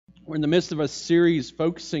We're in the midst of a series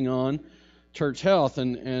focusing on church health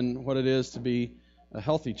and what it is to be a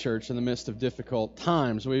healthy church in the midst of difficult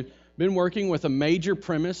times. We've been working with a major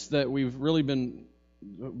premise that we really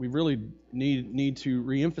need to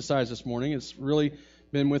reemphasize this morning. It's really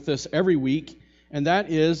been with us every week, and that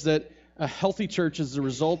is that a healthy church is the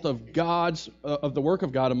result of the work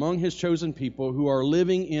of God among His chosen people who are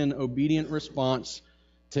living in obedient response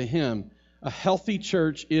to Him. A healthy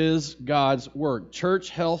church is God's work. Church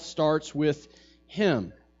health starts with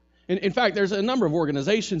Him. In fact, there's a number of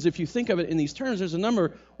organizations, if you think of it in these terms, there's a number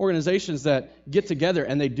of organizations that get together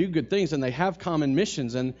and they do good things and they have common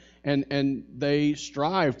missions and they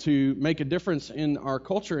strive to make a difference in our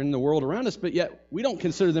culture and the world around us, but yet we don't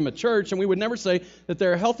consider them a church, and we would never say that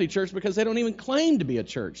they're a healthy church because they don't even claim to be a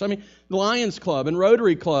church. I mean, the Lions Club and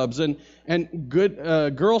Rotary Clubs and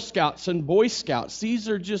good Girl Scouts and Boy Scouts, these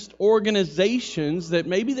are just organizations that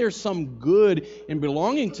maybe there's some good in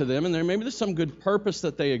belonging to them, and maybe there's some good purpose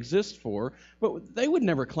that they exist for, but they would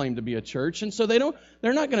never claim to be a church, and so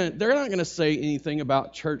they're not going to say anything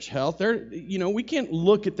about church health. We can't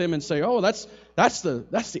look at them and say, oh, that's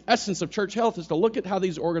the essence of church health, is to look at how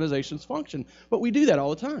these organizations function. But we do that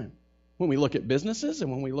all the time when we look at businesses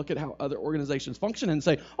and when we look at how other organizations function and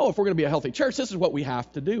say, oh, if we're going to be a healthy church, this is what we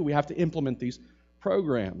have to do. We have to implement these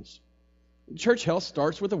programs. Church health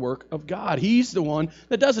starts with the work of God. He's the one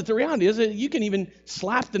that does it. The reality is that you can even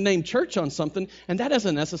slap the name church on something, and that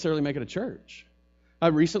doesn't necessarily make it a church. I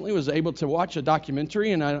recently was able to watch a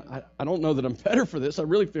documentary, and I don't know that I'm better for this. I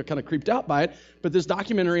really feel kind of creeped out by it. But this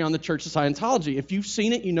documentary on the Church of Scientology, if you've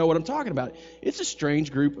seen it, you know what I'm talking about. It's a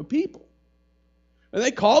strange group of people. And they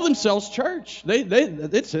call themselves church.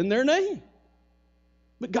 It's in their name.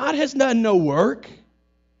 But God has done no work.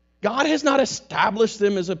 God has not established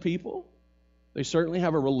them as a people. They certainly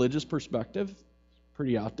have a religious perspective,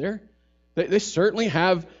 pretty out there. They certainly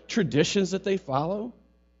have traditions that they follow.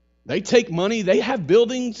 They take money, they have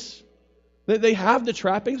buildings, they have the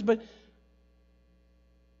trappings, but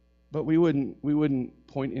we wouldn't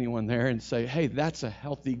point anyone there and say, hey, that's a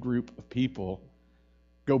healthy group of people.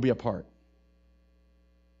 Go be a part.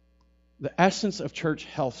 The essence of church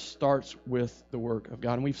health starts with the work of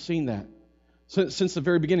God, and we've seen that. Since the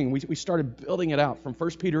very beginning, we started building it out. From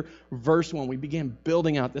 1 Peter verse 1, we began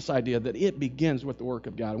building out this idea that it begins with the work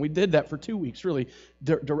of God. And we did that for 2 weeks, really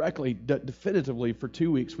definitively for 2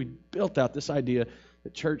 weeks. We built out this idea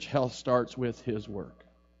that church health starts with His work.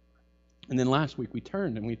 And then last week we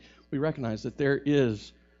turned and we recognized that there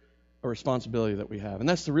is a responsibility that we have. And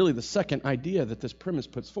that's really the second idea that this premise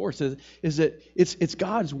puts forth, is that it's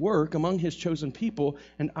God's work among His chosen people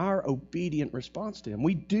and our obedient response to Him.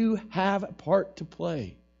 We do have a part to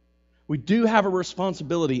play. We do have a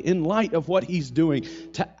responsibility in light of what He's doing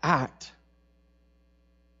to act.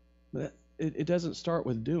 But it doesn't start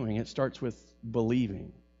with doing, it starts with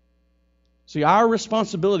believing. See, our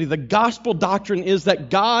responsibility, the gospel doctrine, is that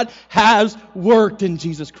God has worked in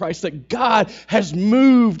Jesus Christ, that God has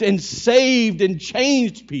moved and saved and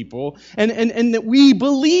changed people, and that we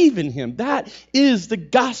believe in Him. That is the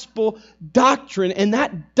gospel doctrine, and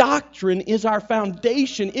that doctrine is our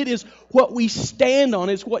foundation. It is what we stand on.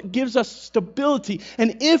 It's what gives us stability.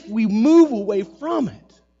 And if we move away from it,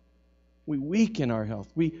 we weaken our health.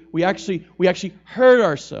 We actually hurt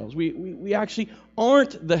ourselves. We actually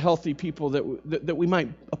aren't the healthy people that we might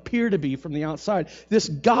appear to be from the outside. This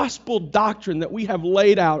gospel doctrine that we have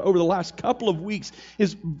laid out over the last couple of weeks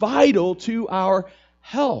is vital to our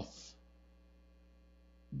health.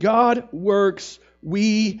 God works,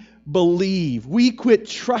 we believe. We quit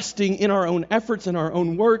trusting in our own efforts and our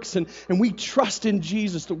own works, and we trust in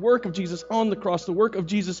Jesus, the work of Jesus on the cross, the work of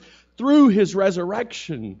Jesus through His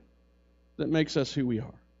resurrection that makes us who we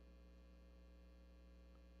are.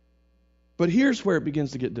 But here's where it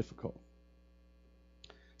begins to get difficult.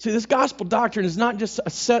 See, this gospel doctrine is not just a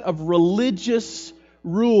set of religious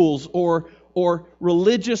rules or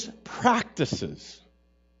religious practices.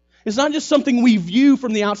 It's not just something we view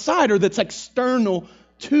from the outside or that's external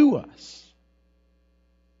to us.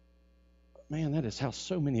 Man, that is how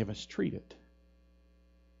so many of us treat it.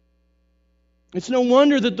 It's no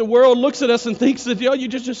wonder that the world looks at us and thinks that you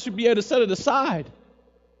just should be able to set it aside.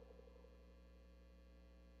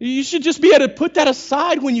 You should just be able to put that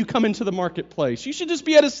aside when you come into the marketplace. You should just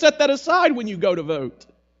be able to set that aside when you go to vote.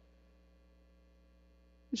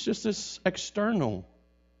 It's just this external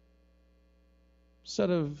set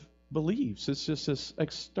of beliefs. It's just this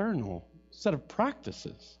external set of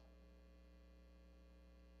practices.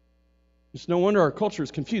 It's no wonder our culture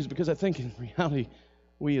is confused, because I think in reality,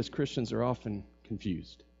 we as Christians are often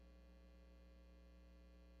confused.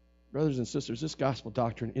 Brothers and sisters, this gospel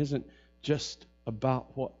doctrine isn't just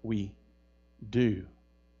about what we do.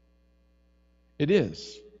 It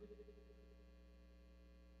is.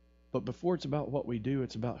 But before it's about what we do,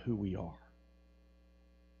 it's about who we are.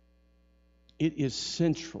 It is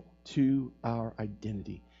central to our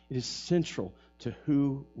identity. It is central to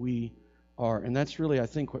who we are. And that's really, I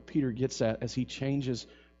think, what Peter gets at as he changes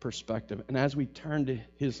perspective. And as we turn to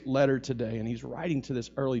his letter today, and he's writing to this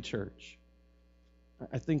early church,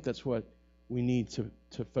 I think that's what we need to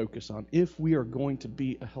focus on. If we are going to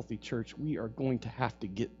be a healthy church, we are going to have to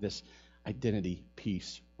get this identity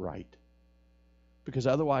piece right. Because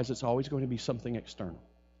otherwise, it's always going to be something external.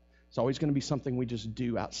 It's always going to be something we just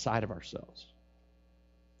do outside of ourselves.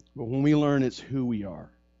 But when we learn it's who we are,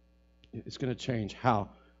 it's going to change how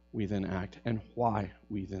we then act and why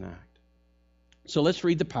we then act. So let's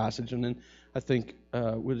read the passage, and then I think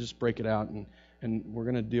we'll just break it out, and we're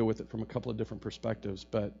going to deal with it from a couple of different perspectives.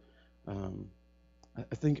 But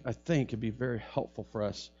I think it'd be very helpful for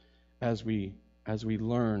us as we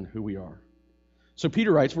learn who we are. So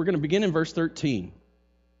Peter writes, we're going to begin in verse 13.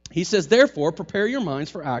 He says, "Therefore, prepare your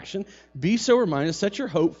minds for action. Be sober-minded. Set your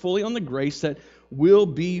hope fully on the grace that will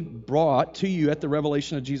be brought to you at the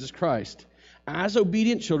revelation of Jesus Christ. As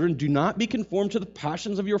obedient children, do not be conformed to the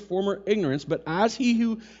passions of your former ignorance, but as He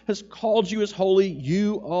who has called you is holy,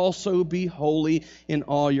 you also be holy in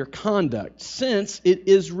all your conduct. Since it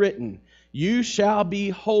is written, 'You shall be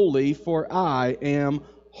holy, for I am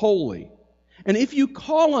holy.' And if you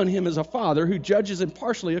call on Him as a Father who judges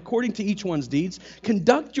impartially according to each one's deeds,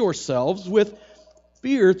 conduct yourselves with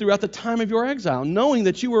fear throughout the time of your exile, knowing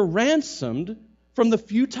that you were ransomed from the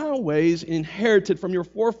futile ways inherited from your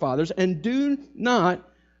forefathers, and not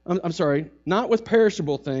with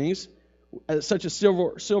perishable things, such as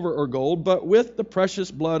silver or gold, but with the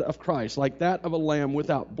precious blood of Christ, like that of a lamb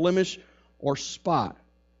without blemish or spot.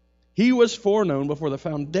 He was foreknown before the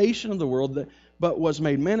foundation of the world, but was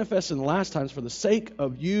made manifest in the last times for the sake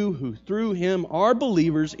of you who through Him are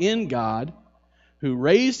believers in God, who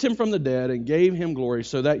raised Him from the dead and gave Him glory,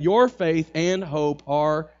 so that your faith and hope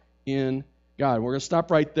are in God." We're going to stop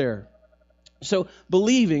right there. So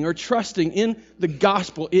believing or trusting in the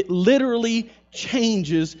gospel, it literally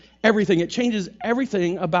changes everything. It changes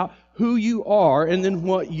everything about who you are and then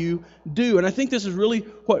what you do. And I think this is really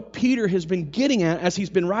what Peter has been getting at as he's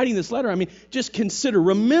been writing this letter. I mean, just consider,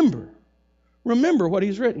 remember what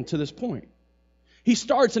he's written to this point. He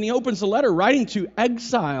starts and he opens the letter writing to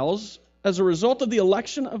exiles as a result of the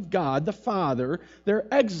election of God, the Father. They're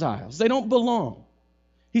exiles. They don't belong.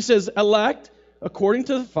 He says, elect according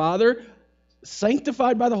to the Father,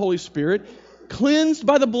 sanctified by the Holy Spirit, cleansed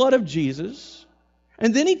by the blood of Jesus.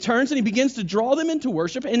 And then he turns and he begins to draw them into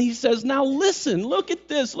worship. And he says, now listen, look at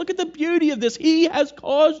this. Look at the beauty of this. He has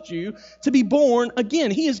caused you to be born again.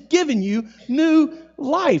 He has given you new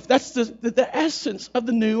life. That's the essence of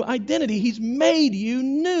the new identity. He's made you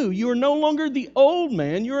new. You are no longer the old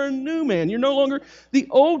man. You're a new man. You're no longer the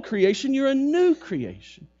old creation. You're a new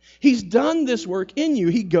creation. He's done this work in you.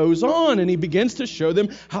 He goes on and he begins to show them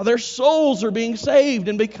how their souls are being saved.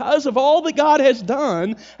 And because of all that God has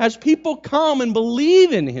done, as people come and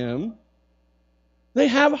believe in Him, they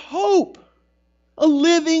have hope, a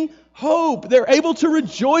living hope. They're able to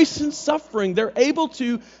rejoice in suffering. They're able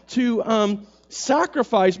to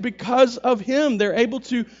sacrifice because of Him. They're able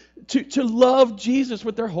to love Jesus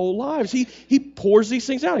with their whole lives. He pours these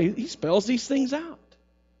things out. He spells these things out.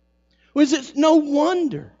 It's no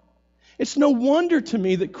wonder. It's no wonder to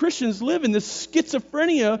me that Christians live in this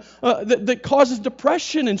schizophrenia that causes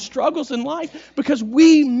depression and struggles in life, because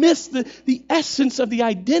we miss the essence of the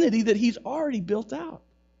identity that He's already built out.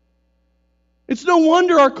 It's no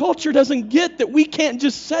wonder our culture doesn't get that we can't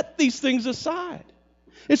just set these things aside.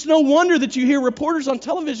 It's no wonder that you hear reporters on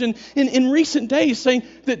television in recent days saying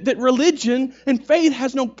that religion and faith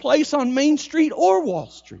has no place on Main Street or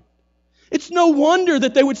Wall Street. It's no wonder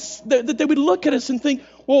that they would look at us and think,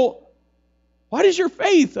 well, why does your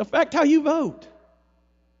faith affect how you vote?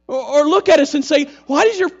 Or look at us and say, why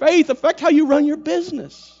does your faith affect how you run your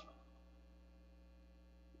business?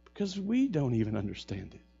 Because we don't even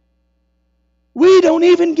understand it. We don't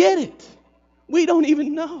even get it. We don't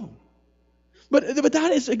even know. But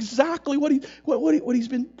that is exactly what he's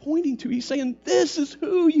been pointing to. He's saying, this is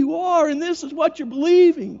who you are and this is what you're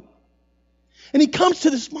believing. And he comes to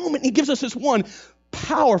this moment and he gives us this one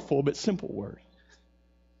powerful but simple word.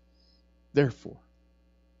 Therefore.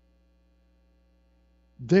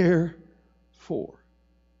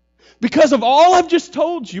 Because of all I've just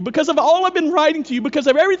told you, because of all I've been writing to you, because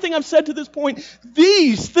of everything I've said to this point,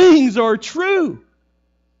 these things are true.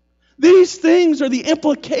 These things are the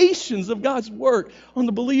implications of God's work on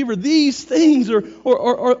the believer. These things are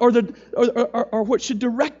what should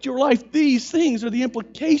direct your life. These things are the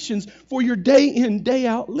implications for your day in, day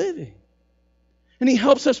out living. And He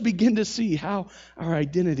helps us begin to see how our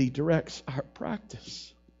identity directs our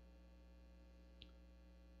practice.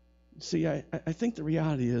 See, I think the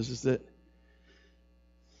reality is that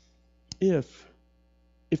if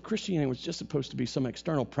Christianity was just supposed to be some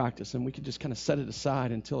external practice and we could just kind of set it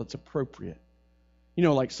aside until it's appropriate,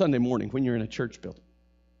 like Sunday morning when you're in a church building.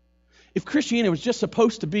 If Christianity was just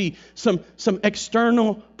supposed to be some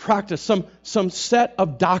external practice, some set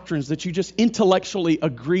of doctrines that you just intellectually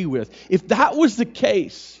agree with, if that was the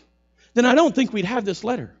case, then I don't think we'd have this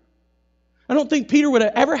letter. I don't think Peter would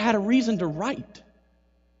have ever had a reason to write,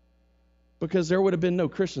 because there would have been no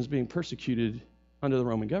Christians being persecuted under the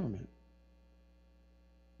Roman government.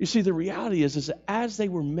 You see, the reality is that as they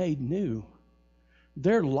were made new,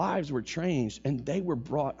 their lives were changed and they were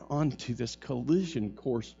brought onto this collision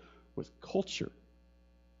course with culture.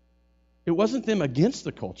 It wasn't them against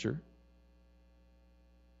the culture,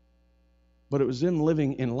 but it was them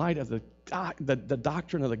living in light of the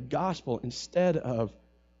doctrine of the gospel instead of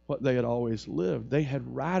what they had always lived. They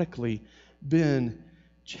had radically been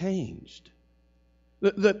changed.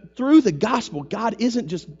 Through the gospel, God isn't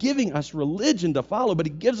just giving us religion to follow, but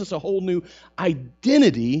He gives us a whole new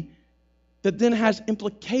identity that then has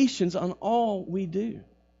implications on all we do.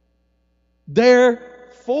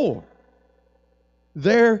 Therefore,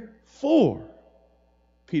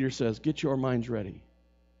 Peter says, get your minds ready.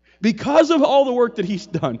 Because of all the work that He's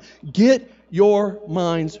done, get your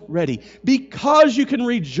minds ready. Because you can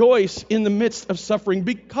rejoice in the midst of suffering.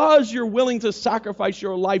 Because you're willing to sacrifice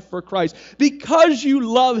your life for Christ. Because you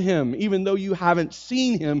love Him, even though you haven't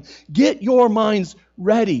seen Him. Get your minds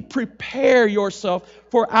ready. Prepare yourself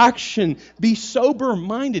for action. Be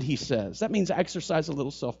sober-minded, he says. That means exercise a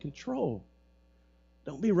little self-control.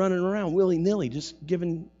 Don't be running around willy-nilly, just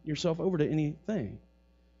giving yourself over to anything.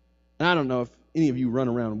 And I don't know if any of you run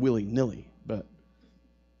around willy-nilly, but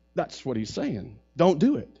that's what he's saying. Don't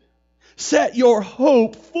do it. Set your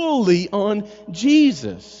hope fully on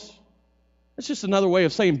Jesus. That's just another way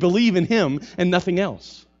of saying believe in Him and nothing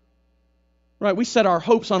else. Right? We set our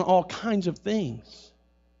hopes on all kinds of things.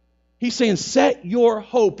 He's saying set your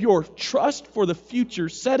hope, your trust for the future,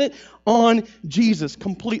 set it on Jesus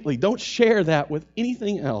completely. Don't share that with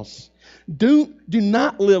anything else. Do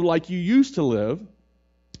not live like you used to live,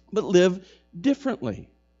 but live differently.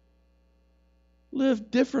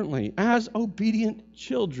 Live differently. As obedient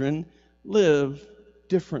children, live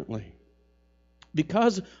differently.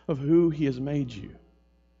 Because of who He has made you,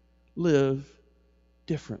 live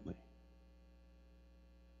differently.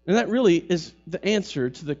 And that really is the answer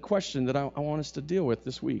to the question that I want us to deal with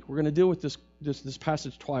this week. We're going to deal with this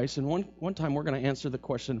passage twice, and one time we're going to answer the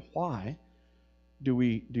question, why do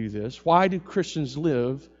we do this? Why do Christians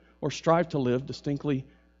live or strive to live distinctly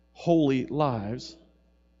holy lives?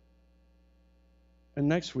 And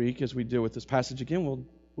next week, as we deal with this passage again,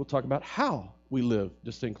 we'll talk about how we live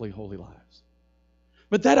distinctly holy lives.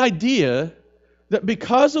 But that idea that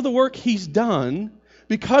because of the work He's done,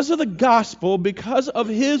 because of the gospel, because of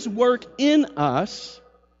His work in us,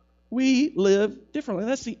 we live differently.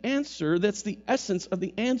 That's the answer. That's the essence of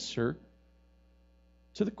the answer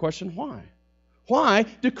to the question, why? Why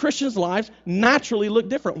do Christians' lives naturally look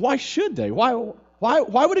different? Why should they? Why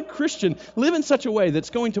would a Christian live in such a way that's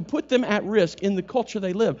going to put them at risk in the culture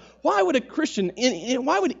they live? Why would a Christian,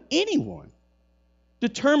 why would anyone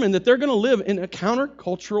determine that they're going to live in a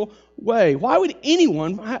countercultural way? Why would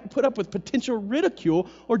anyone put up with potential ridicule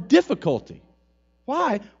or difficulty?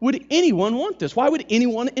 Why would anyone want this? Why would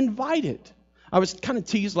anyone invite it? I was kind of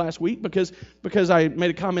teased last week because I made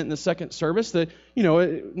a comment in the second service that,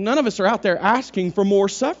 none of us are out there asking for more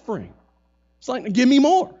suffering. It's like, give me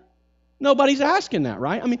more. Nobody's asking that,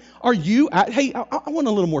 right? I mean, are you, hey, I want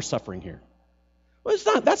a little more suffering here. Well,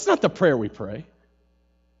 that's not the prayer we pray.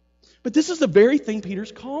 But this is the very thing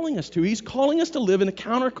Peter's calling us to. He's calling us to live in a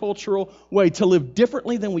countercultural way, to live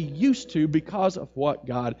differently than we used to because of what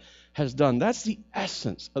God has done. That's the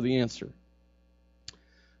essence of the answer.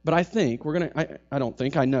 But I think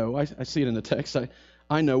I know, I see it in the text,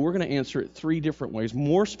 I know we're going to answer it three different ways,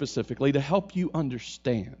 more specifically to help you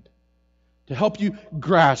understand, to help you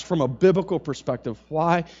grasp from a biblical perspective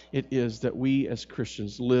why it is that we as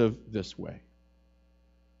Christians live this way.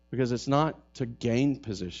 Because it's not to gain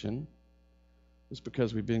position, it's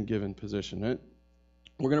because we've been given position.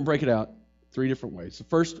 We're going to break it out three different ways. The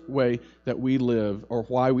first way that we live, or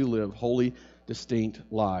why we live holy, distinct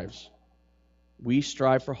lives. We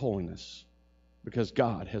strive for holiness because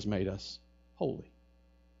God has made us holy.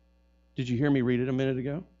 Did you hear me read it a minute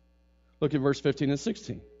ago? Look at verse 15 and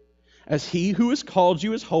 16. As he who has called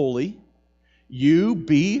you is holy, you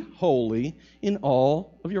be holy in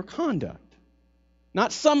all of your conduct.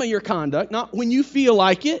 Not some of your conduct, not when you feel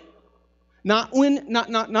like it, not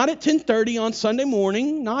at 10:30 on Sunday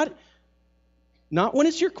morning, not when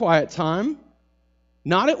it's your quiet time,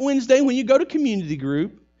 not at Wednesday when you go to community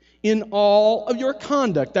group, in all of your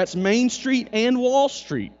conduct. That's Main Street and Wall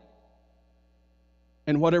Street.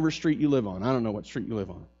 And whatever street you live on. I don't know what street you live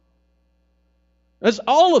on. That's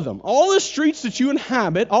all of them. All the streets that you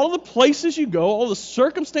inhabit, all the places you go, all the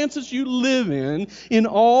circumstances you live in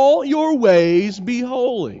all your ways be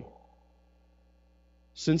holy,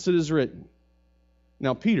 since it is written.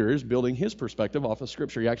 Now, Peter is building his perspective off of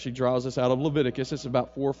Scripture. He actually draws this out of Leviticus. It's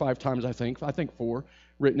about 4 or 5 times, I think 4,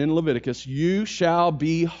 written in Leviticus. You shall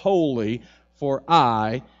be holy, for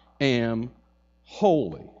I am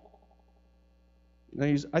holy.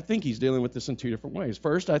 Now, I think he's dealing with this in 2 different ways.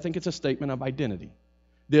 First, I think it's a statement of identity.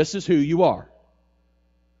 This is who you are.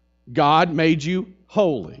 God made you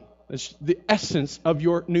holy. That's the essence of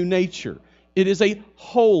your new nature. It is a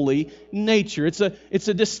holy nature. It's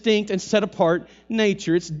a distinct and set apart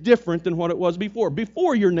nature. It's different than what it was before.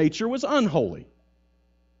 Before, your nature was unholy.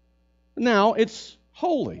 Now it's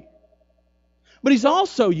holy. But he's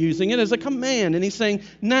also using it as a command, and he's saying,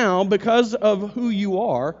 now, because of who you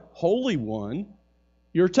are, Holy One,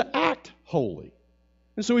 you're to act holy.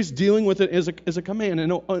 And so he's dealing with it as a command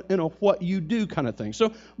and a what you do kind of thing.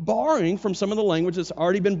 So borrowing from some of the language that's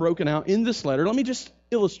already been broken out in this letter, let me just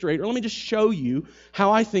illustrate, or let me just show you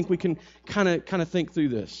how I think we can kind of think through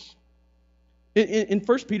this. In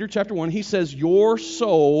 1 Peter chapter 1, he says, your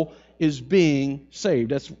soul is being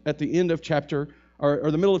saved. That's at the end of chapter,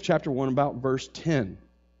 or the middle of chapter 1, about verse 10.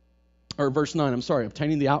 Or verse 9, I'm sorry,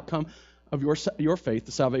 obtaining the outcome of your faith,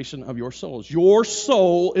 the salvation of your souls. Your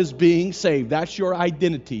soul is being saved. That's your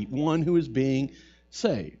identity, one who is being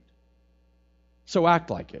saved. So act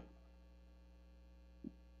like it.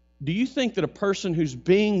 Do you think that a person who's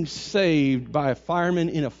being saved by a fireman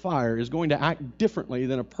in a fire is going to act differently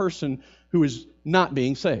than a person who is not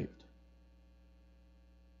being saved?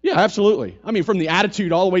 Yeah, absolutely. I mean, from the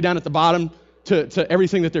attitude all the way down at the bottom to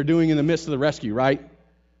everything that they're doing in the midst of the rescue, right?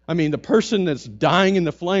 I mean, the person that's dying in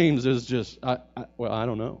the flames is just, I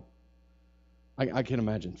don't know. I can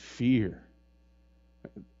imagine fear,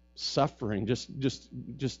 suffering,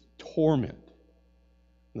 just torment.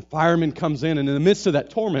 And the fireman comes in, and in the midst of that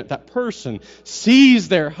torment, that person sees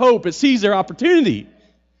their hope, it sees their opportunity.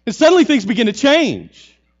 And suddenly things begin to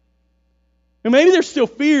change. And maybe there's still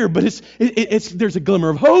fear, but there's a glimmer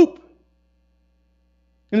of hope.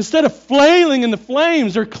 And instead of flailing in the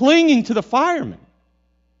flames, they're clinging to the fireman.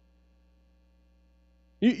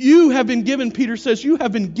 You have been given, Peter says, you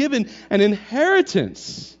have been given an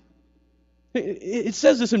inheritance. It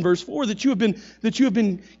says this in verse 4, that you have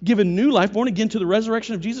been given new life, born again to the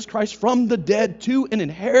resurrection of Jesus Christ from the dead, to an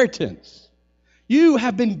inheritance. You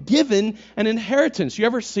have been given an inheritance. You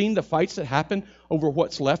ever seen the fights that happen over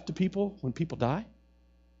what's left to people when people die?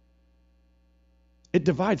 It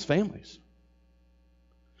divides families.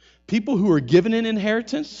 People who are given an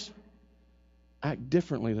inheritance act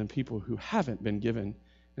differently than people who haven't been given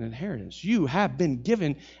an inheritance. You have been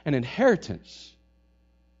given an inheritance.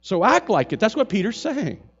 So act like it. That's what Peter's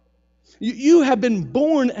saying. You have been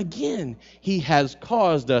born again. He has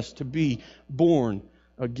caused us to be born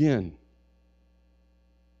again.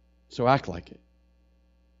 So act like it.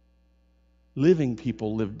 Living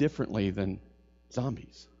people live differently than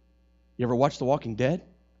zombies. You ever watch The Walking Dead?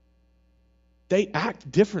 They act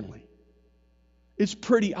differently. It's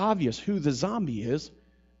pretty obvious who the zombie is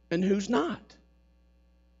and who's not.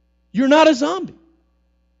 You're not a zombie.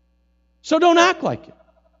 So don't act like it.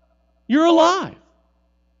 You're alive.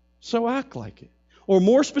 So act like it. Or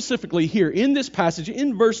more specifically here in this passage,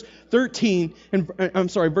 in verse 15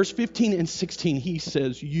 and 16, he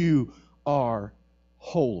says, you are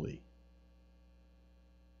holy.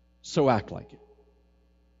 So act like it.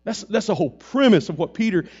 That's the whole premise of what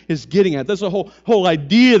Peter is getting at. That's the whole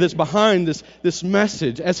idea that's behind this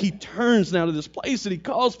message as he turns now to this place that he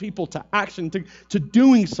calls people to action, to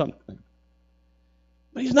doing something.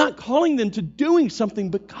 But he's not calling them to doing something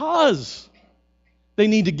because they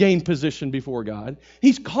need to gain position before God.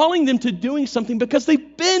 He's calling them to doing something because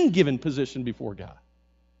they've been given position before God.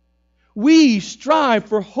 We strive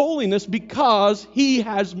for holiness because he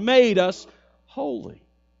has made us holy.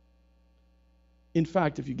 In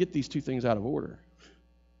fact, if you get these two things out of order,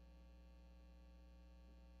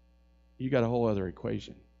 you got a whole other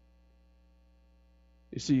equation.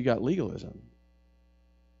 You see, you got legalism.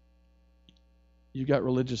 You got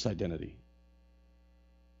religious identity.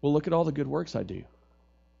 Well, look at all the good works I do.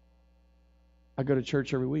 I go to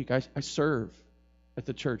church every week. I serve at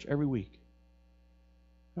the church every week.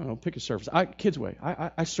 I don't know, pick a service. Kids Way.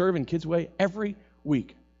 I serve in Kids Way every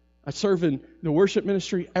week. I serve in the worship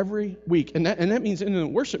ministry every week. And that means in the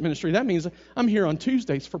worship ministry, that means I'm here on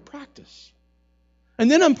Tuesdays for practice. And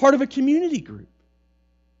then I'm part of a community group.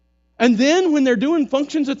 And then when they're doing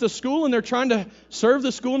functions at the school and they're trying to serve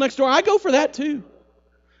the school next door, I go for that too.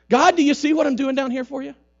 God, do you see what I'm doing down here for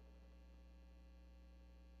you?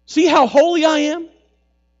 See how holy I am?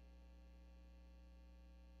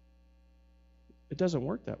 It doesn't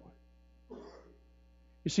work that way.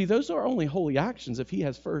 You see, those are only holy actions if He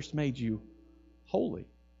has first made you holy.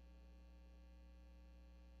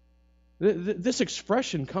 This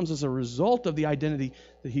expression comes as a result of the identity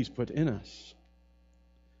that He's put in us.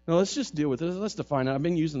 Now, let's just deal with it. Let's define it. I've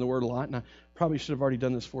been using the word a lot, and I probably should have already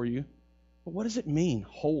done this for you. But what does it mean,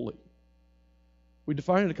 holy? We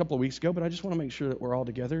defined it a couple of weeks ago, but I just want to make sure that we're all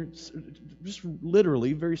together. Just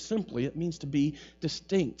literally, very simply, it means to be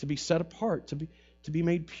distinct, to be set apart, to be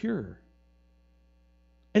made pure.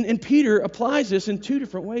 And Peter applies this in two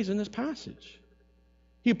different ways in this passage.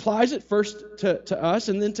 He applies it first to us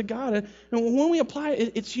and then to God. And when we apply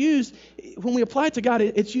it, when we apply it to God,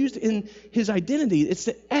 it's used in His identity. It's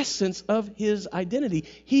the essence of His identity.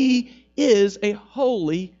 He is a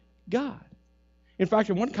holy God. In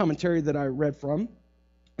fact, in one commentary that I read from,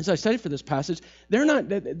 as I studied for this passage,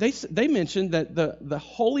 they mentioned that the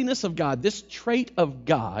holiness of God, this trait of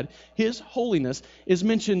God, His holiness, is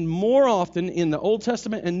mentioned more often in the Old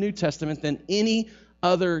Testament and New Testament than any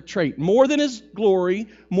other trait. More than His glory,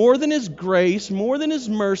 more than His grace, more than His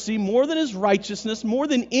mercy, more than His righteousness, more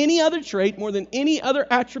than any other trait, more than any other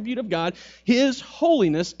attribute of God, His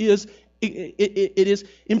holiness is it is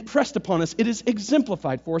impressed upon us. It is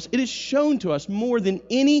exemplified for us. It is shown to us more than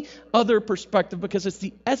any other perspective because it's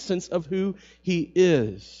the essence of who He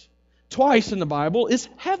is. Twice in the Bible is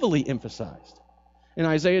heavily emphasized. In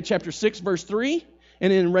Isaiah chapter 6, verse 3,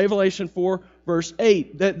 and in Revelation 4, verse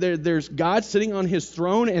 8, that there's God sitting on His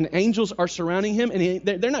throne and angels are surrounding Him. And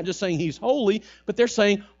they're not just saying He's holy, but they're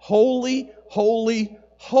saying, holy, holy,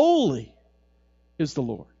 holy is the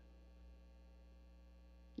Lord.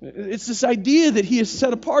 It's this idea that He is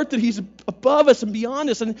set apart, that He's above us and beyond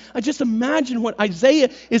us. And I just imagine what Isaiah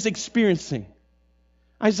is experiencing.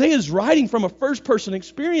 Isaiah is writing from a first-person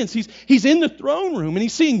experience. He's in the throne room, and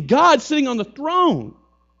he's seeing God sitting on the throne.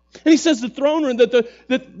 And he says the throne room, that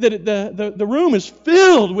the room is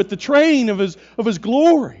filled with the train of His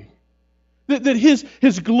glory. That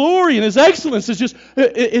His glory and His excellence is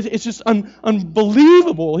just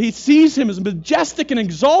unbelievable. He sees Him as majestic and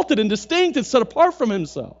exalted and distinct and set apart from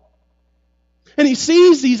Himself. And he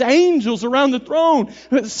sees these angels around the throne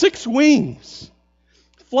with 6 wings,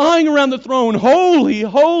 flying around the throne. Holy,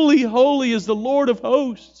 holy, holy is the Lord of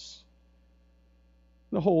hosts.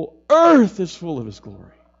 The whole earth is full of His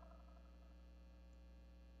glory.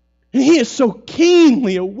 And he is so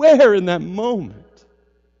keenly aware in that moment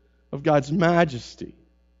of God's majesty,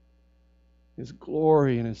 His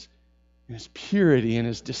glory, and His purity, and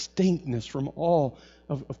His distinctness from all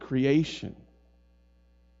of creation.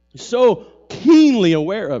 He's so keenly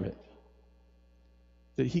aware of it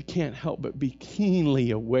that he can't help but be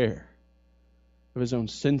keenly aware of his own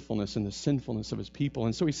sinfulness and the sinfulness of his people.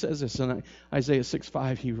 And so he says this in Isaiah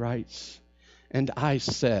 6:5. He writes, "And I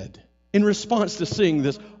said," in response to seeing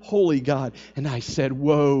this holy God, "and I said,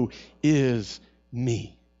 woe is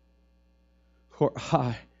me, for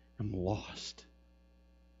I am lost.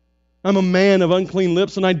 I'm a man of unclean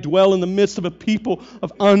lips, and I dwell in the midst of a people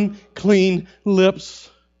of unclean lips.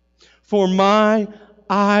 For my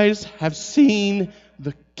eyes have seen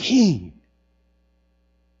the King,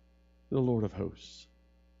 the Lord of hosts."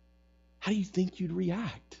 How do you think you'd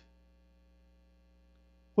react?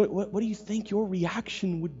 What do you think your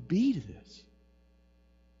reaction would be to this?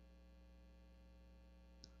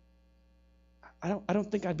 I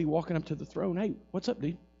don't think I'd be walking up to the throne. "Hey, what's up,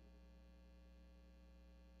 dude?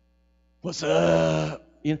 What's up?"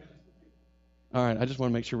 You know? All right, I just want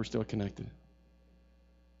to make sure we're still connected.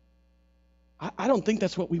 I don't think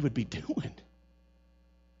that's what we would be doing.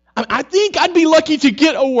 I think I'd be lucky to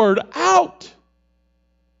get a word out.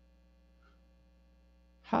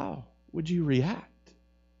 How would you react?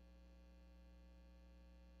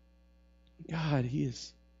 God, He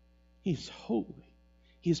is holy.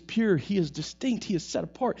 He is pure. He is distinct. He is set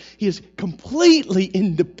apart. He is completely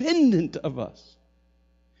independent of us.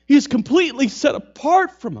 He is completely set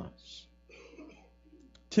apart from us.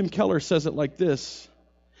 Tim Keller says it like this: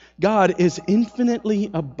 God is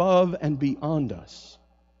infinitely above and beyond us,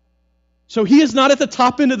 So he is not at the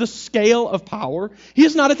top end of the scale of power. He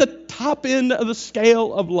is not at the top end of the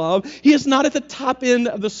scale of love. He is not at the top end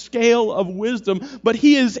of the scale of wisdom, but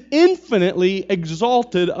he is infinitely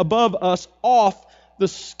exalted above us off the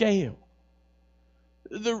scale.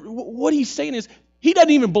 What he's saying is, he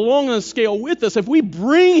doesn't even belong on the scale with us. If we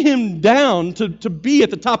bring him down to be at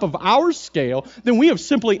the top of our scale, then we have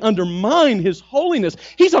simply undermined his holiness.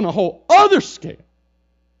 He's on a whole other scale.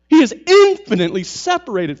 He is infinitely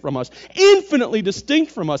separated from us, infinitely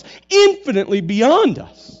distinct from us, infinitely beyond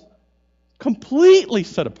us, completely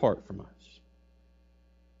set apart from us.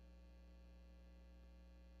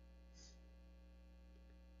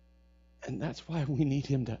 And that's why we need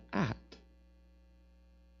him to act.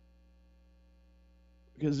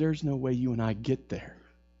 Because there's no way you and I get there.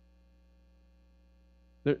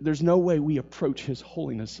 There's no way we approach his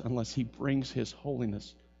holiness unless he brings his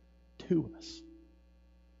holiness to us.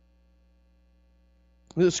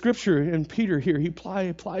 The scripture in Peter here, he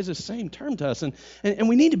applies the same term to us. And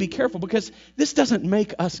we need to be careful because this doesn't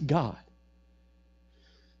make us God.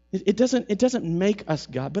 It doesn't make us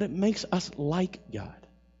God, but it makes us like God.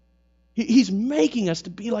 He's making us to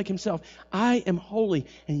be like himself. I am holy,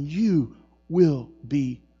 and you will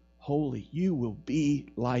be holy. You will be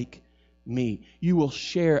like me. You will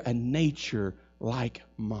share a nature like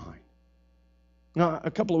mine. Now,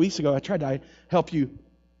 a couple of weeks ago, I tried to help you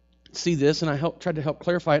see this, and I tried to help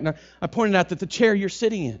clarify it. And I pointed out that the chair you're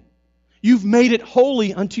sitting in, you've made it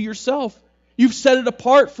holy unto yourself. You've set it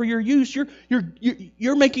apart for your use.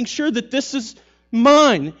 You're making sure that this is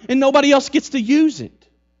mine, and nobody else gets to use it.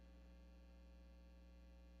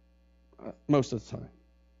 Most of the time.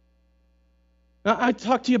 Now, I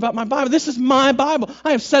talk to you about my Bible. This is my Bible.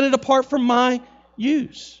 I have set it apart for my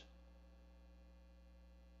use.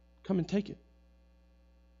 Come and take it.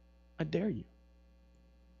 I dare you.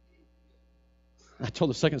 I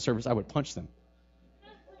told the second service I would punch them.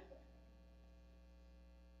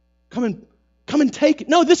 Come and take it.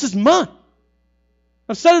 No, this is mine.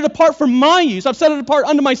 I've set it apart for my use. I've set it apart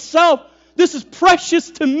unto myself. This is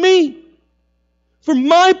precious to me. For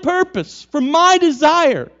my purpose, for my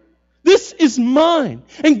desire. This is mine.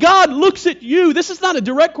 And God looks at you. This is not a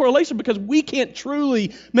direct correlation because we can't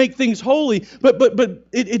truly make things holy, but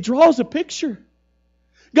it draws a picture.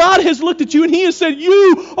 God has looked at you and he has said,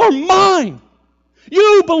 you are mine.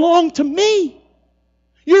 You belong to me.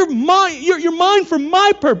 You're mine. You're mine for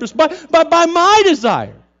my purpose, by my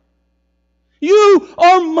desire. You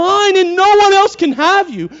are mine and no one else can have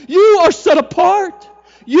you. You are set apart.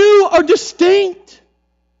 You are distinct.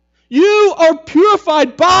 You are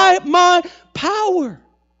purified by my power.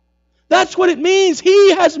 That's what it means.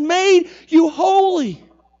 He has made you holy.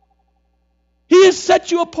 He has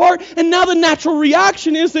set you apart, and now the natural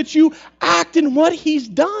reaction is that you act in what he's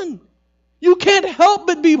done. You can't help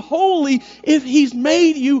but be holy if he's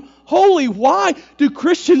made you holy. Why do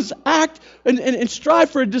Christians act and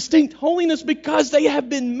strive for a distinct holiness? Because they have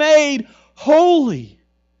been made holy.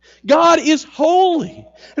 God is holy.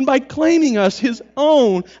 And by claiming us his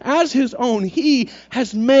own, as his own, he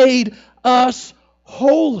has made us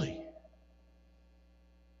holy.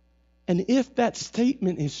 And if that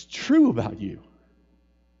statement is true about you,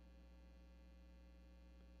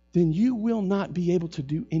 then you will not be able to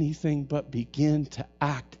do anything but begin to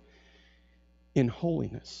act in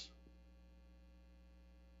holiness.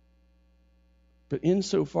 But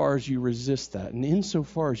insofar as you resist that, and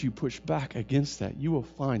insofar as you push back against that, you will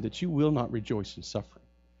find that you will not rejoice in suffering.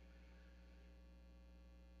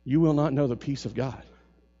 You will not know the peace of God.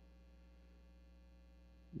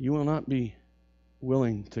 You will not be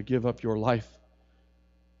willing to give up your life.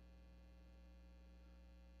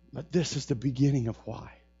 But this is the beginning of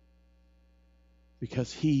why.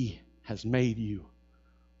 Because he has made you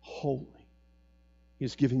holy. He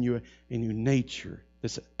has given you a new nature.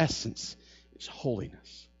 This essence is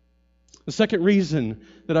holiness. The second reason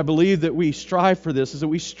that I believe that we strive for this is that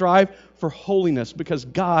we strive for holiness because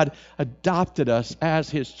God adopted us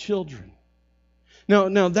as his children.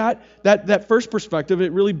 Now that first perspective,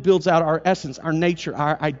 it really builds out our essence, our nature,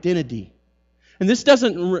 our identity. And this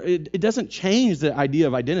doesn't change the idea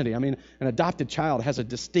of identity. I mean, an adopted child has a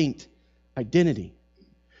distinct identity.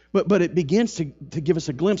 But it begins to give us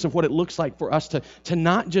a glimpse of what it looks like for us to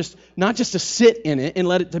not just to sit in it and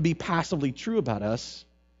let it to be passively true about us.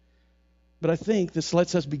 But I think this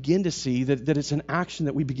lets us begin to see that it's an action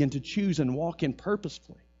that we begin to choose and walk in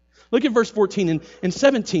purposefully. Look at verse 14 and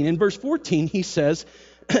 17. In verse 14, he says,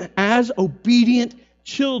 as obedient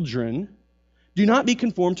children, do not be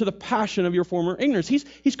conformed to the passion of your former ignorance.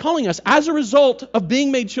 He's calling us, as a result of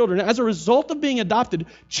being made children, as a result of being adopted,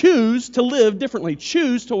 choose to live differently.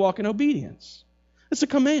 Choose to walk in obedience. It's a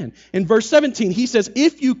command. In verse 17, he says,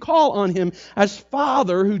 if you call on him as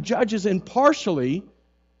Father who judges impartially,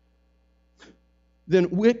 then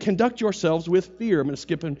conduct yourselves with fear. I'm going to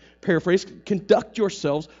skip and paraphrase. Conduct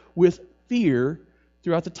yourselves with fear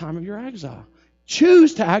throughout the time of your exile.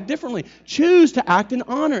 Choose to act differently. Choose to act in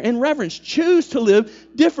honor and reverence. Choose to live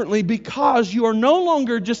differently because you are no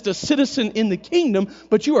longer just a citizen in the kingdom,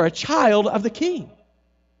 but you are a child of the King.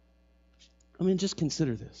 I mean, just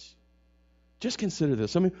consider this. Just consider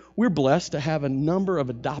this. I mean, we're blessed to have a number of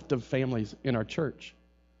adoptive families in our church.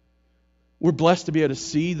 We're blessed to be able to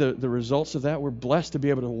see the results of that. We're blessed to be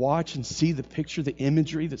able to watch and see the picture, the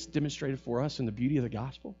imagery that's demonstrated for us in the beauty of the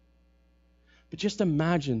gospel. But just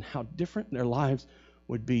imagine how different their lives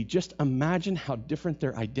would be. Just imagine how different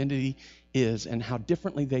their identity is and how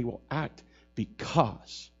differently they will act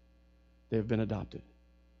because they have been adopted.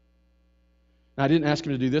 Now, I didn't ask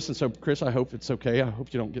him to do this, and so, Chris, I hope it's okay. I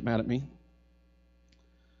hope you don't get mad at me.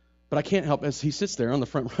 But I can't help, as he sits there on the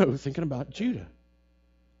front row, thinking about Judah.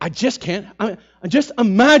 I just can't. I just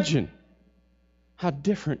imagine how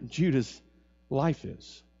different Judah's life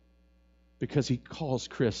is because he calls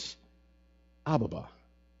Chris Abba,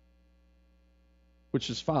 which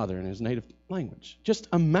is father in his native language. Just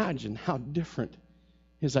imagine how different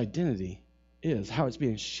his identity is, how it's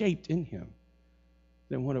being shaped in him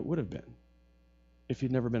than what it would have been if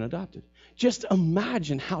he'd never been adopted. Just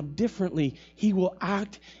imagine how differently he will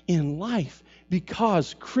act in life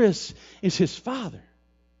because Chris is his father.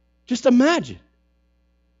 Just imagine.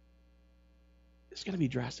 It's going to be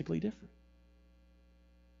drastically different.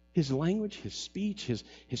 His language, his speech,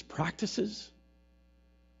 his practices,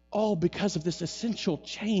 all because of this essential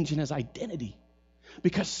change in his identity.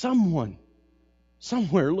 Because someone,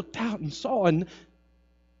 somewhere looked out and saw, and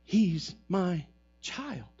he's my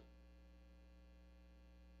child.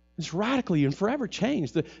 It's radically and forever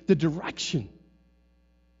changed the direction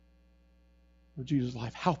of Jesus'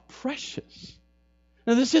 life. How precious.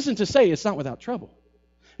 Now, this isn't to say it's not without trouble.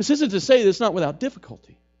 This isn't to say that it's not without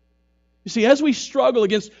difficulty. You see, as we struggle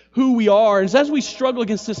against who we are, and as we struggle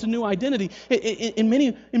against this new identity, in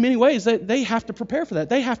many ways, they have to prepare for that.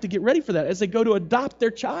 They have to get ready for that as they go to adopt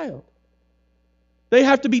their child. They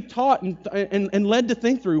have to be taught and led to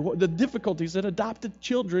think through the difficulties that adopted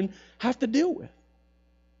children have to deal with.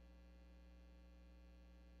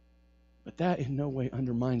 But that in no way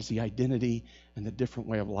undermines the identity and the different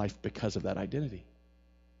way of life because of that identity.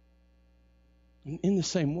 In the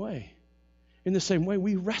same way,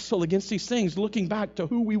 we wrestle against these things, looking back to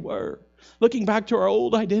who we were, looking back to our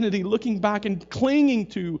old identity, looking back and clinging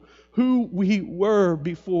to who we were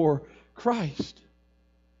before Christ.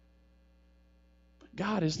 But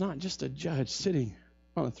God is not just a judge sitting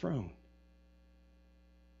on a throne.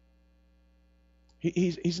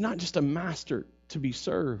 He's not just a master to be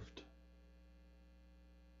served.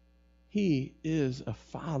 He is a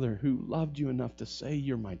father who loved you enough to say,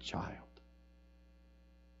 "You're my child."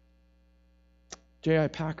 J.I.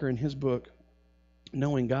 Packer, in his book,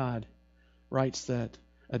 Knowing God, writes that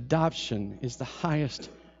adoption is the highest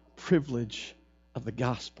privilege of the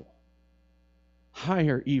gospel,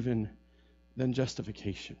 higher even than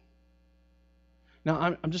justification.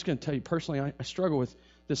 Now, I'm just going to tell you personally, I struggle with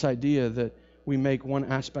this idea that we make one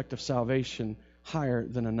aspect of salvation higher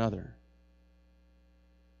than another.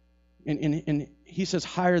 And he says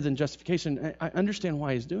higher than justification. I understand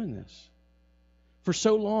why he's doing this. For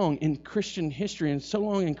so long in Christian history and so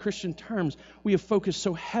long in Christian terms, we have focused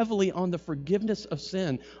so heavily on the forgiveness of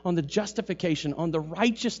sin, on the justification, on the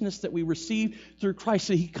righteousness that we receive through Christ.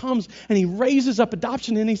 So he comes and he raises up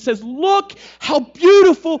adoption and he says, look how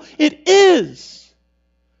beautiful it is.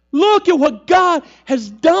 Look at what God has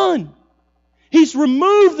done. He's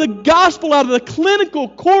removed the gospel out of the clinical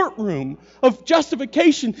courtroom of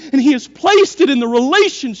justification, and he has placed it in the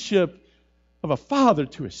relationship of a father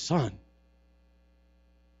to his son.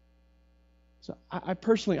 So I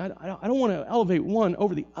personally, I don't want to elevate one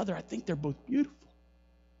over the other. I think they're both beautiful.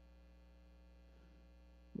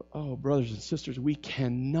 But, oh, brothers and sisters, we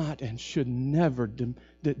cannot and should never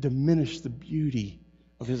diminish the beauty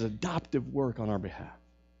of his adoptive work on our behalf.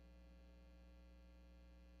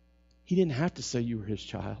 He didn't have to say you were his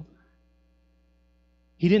child.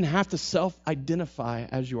 He didn't have to self-identify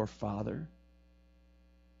as your father.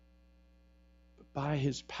 But by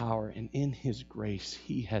his power and in his grace,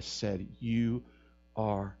 he has said, you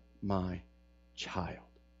are my child.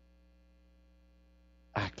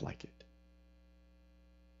 Act like it.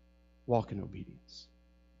 Walk in obedience.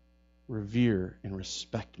 Revere and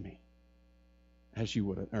respect me as you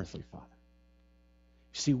would an earthly father.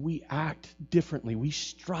 See, we act differently. We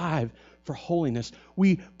strive for holiness.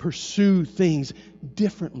 We pursue things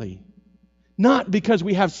differently. Not because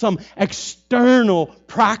we have some external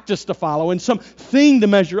practice to follow and some thing to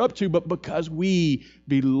measure up to, but because we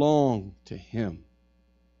belong to Him.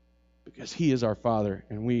 Because He is our Father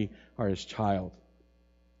and we are His child.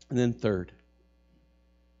 And then third,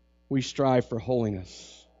 we strive for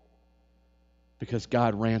holiness because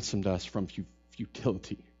God ransomed us from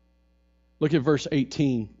futility. Look at verse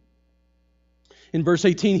 18. In verse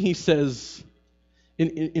 18 he says,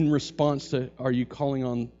 in response to, are you calling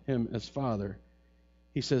on Him as Father?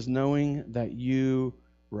 He says, knowing that you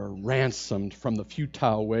were ransomed from the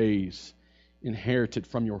futile ways inherited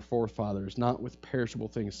from your forefathers, not with perishable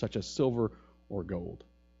things such as silver or gold,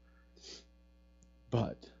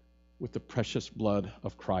 but with the precious blood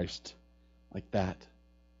of Christ, like that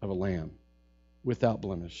of a lamb, without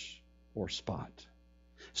blemish or spot.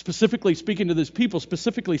 Specifically speaking to this people,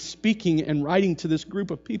 specifically speaking and writing to this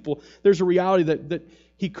group of people, there's a reality that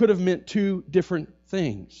he could have meant two different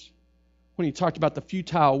things when he talked about the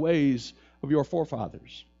futile ways of your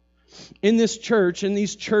forefathers. In this church, in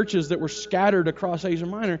these churches that were scattered across Asia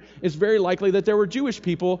Minor, it's very likely that there were Jewish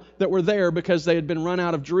people that were there because they had been run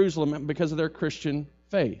out of Jerusalem because of their Christian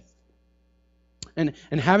faith. And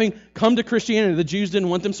having come to Christianity, the Jews didn't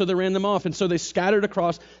want them, so they ran them off. And so they scattered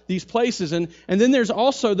across these places. And then there's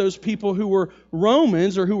also those people who were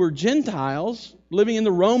Romans or who were Gentiles living in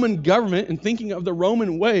the Roman government and thinking of the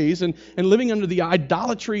Roman ways and living under the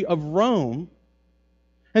idolatry of Rome.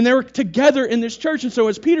 And they were together in this church. And so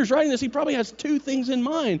as Peter's writing this, he probably has two things in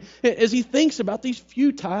mind as he thinks about these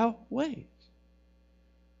futile ways.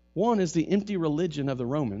 One is the empty religion of the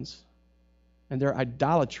Romans and their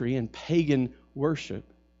idolatry and pagan worship.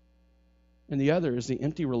 And the other is the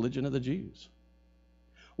empty religion of the Jews.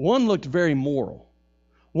 One looked very moral.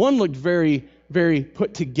 One looked very, very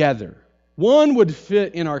put together. One would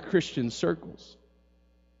fit in our Christian circles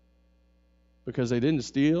because they didn't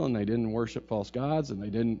steal and they didn't worship false gods and they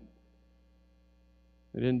didn't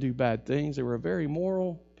do bad things. They were a very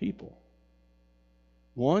moral people.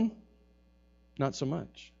 One, not so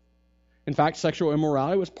much. In fact, sexual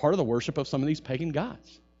immorality was part of the worship of some of these pagan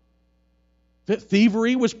gods.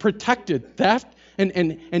 Thievery was protected. Theft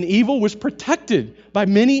and evil was protected by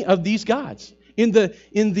many of these gods. In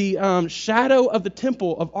the shadow of the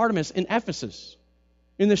temple of Artemis in Ephesus,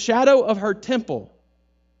 in the shadow of her temple,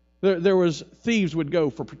 there was thieves would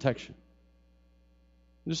go for protection.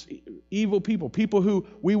 Just evil people who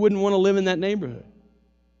we wouldn't want to live in that neighborhood.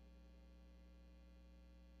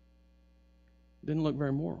 Didn't look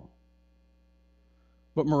very moral.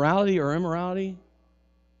 But morality or immorality,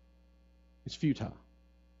 it's futile.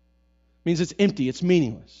 It means it's empty, it's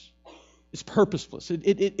meaningless, it's purposeless,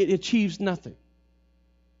 it achieves nothing.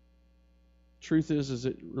 Truth is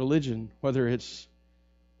that religion, whether it's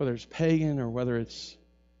pagan or whether it's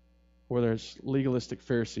legalistic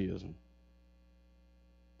Phariseeism,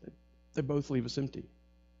 they both leave us empty.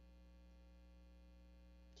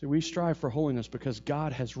 So we strive for holiness because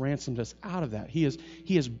God has ransomed us out of that. He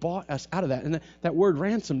has bought us out of that. And that word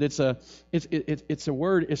ransomed, it's a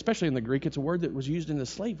word, especially in the Greek, it's a word that was used in the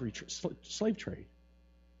slave trade.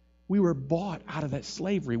 We were bought out of that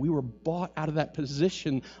slavery. We were bought out of that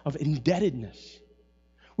position of indebtedness.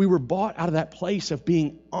 We were bought out of that place of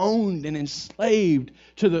being owned and enslaved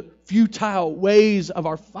to the futile ways of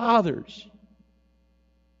our fathers.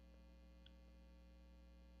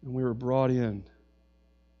 And we were brought in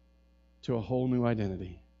to a whole new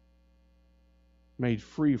identity, made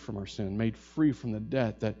free from our sin, made free from the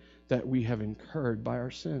debt that we have incurred by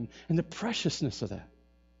our sin, and the preciousness of that.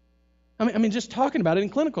 I mean, just talking about it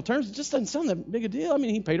in clinical terms, it just doesn't sound that big a deal. I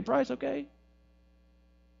mean, He paid a price, okay.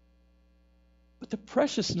 But the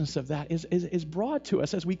preciousness of that is brought to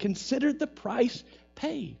us as we consider the price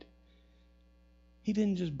paid. He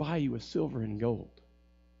didn't just buy you with silver and gold,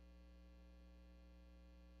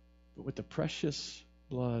 but with the precious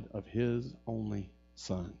blood of His only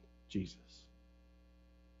Son, Jesus.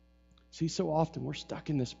 See, so often we're stuck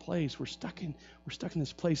in this place. We're stuck in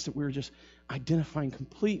this place that we're just identifying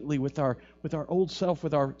completely with our old self,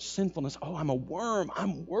 with our sinfulness. Oh, I'm a worm.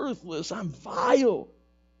 I'm worthless. I'm vile.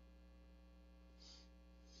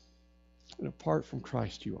 And apart from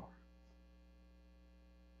Christ, you are.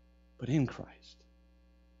 But in Christ,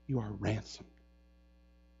 you are ransomed.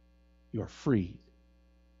 You are freed.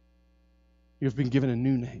 You have been given a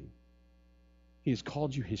new name. He has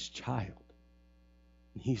called you His child.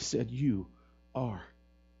 And He said, you are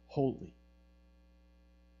holy.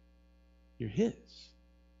 You're His.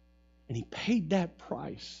 And He paid that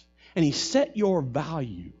price. And He set your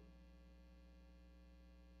value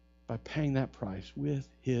by paying that price with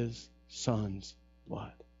His Son's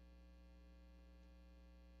blood.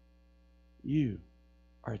 You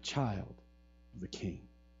are a child of the King,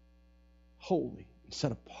 holy and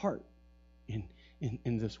set apart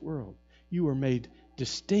in this world. You are made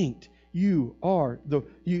distinct. You are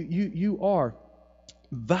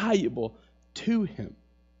valuable to Him.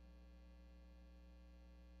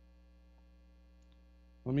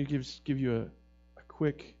 Let me give you a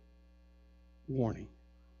quick warning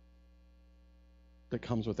that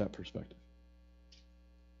comes with that perspective.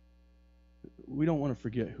 We don't want to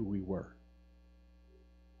forget who we were,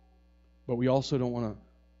 but we also don't want to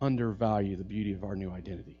undervalue the beauty of our new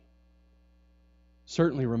identity.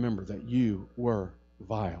 Certainly remember that you were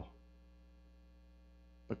vile,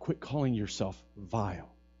 but quit calling yourself vile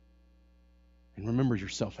and remember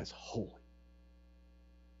yourself as holy.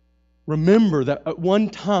 Remember that at one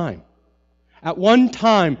time,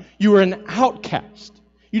 you were an outcast.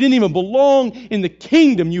 You didn't even belong in the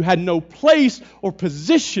kingdom. You had no place or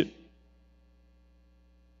position.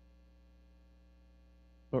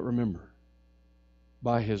 But remember,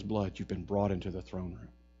 by His blood, you've been brought into the throne room.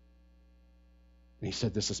 And He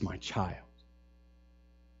said, "This is my child."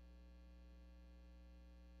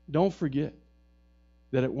 Don't forget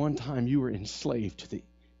that at one time you were enslaved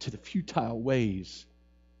to the futile ways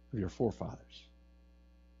of your forefathers.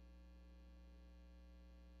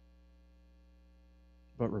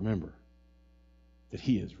 But remember that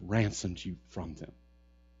He has ransomed you from them.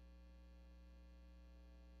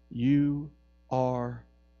 You are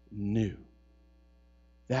new.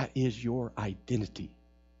 That is your identity.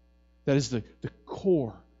 That is the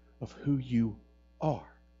core of who you are.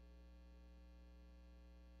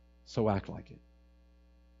 So act like it.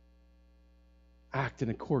 Act in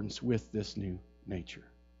accordance with this new nature.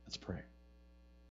 Let's pray.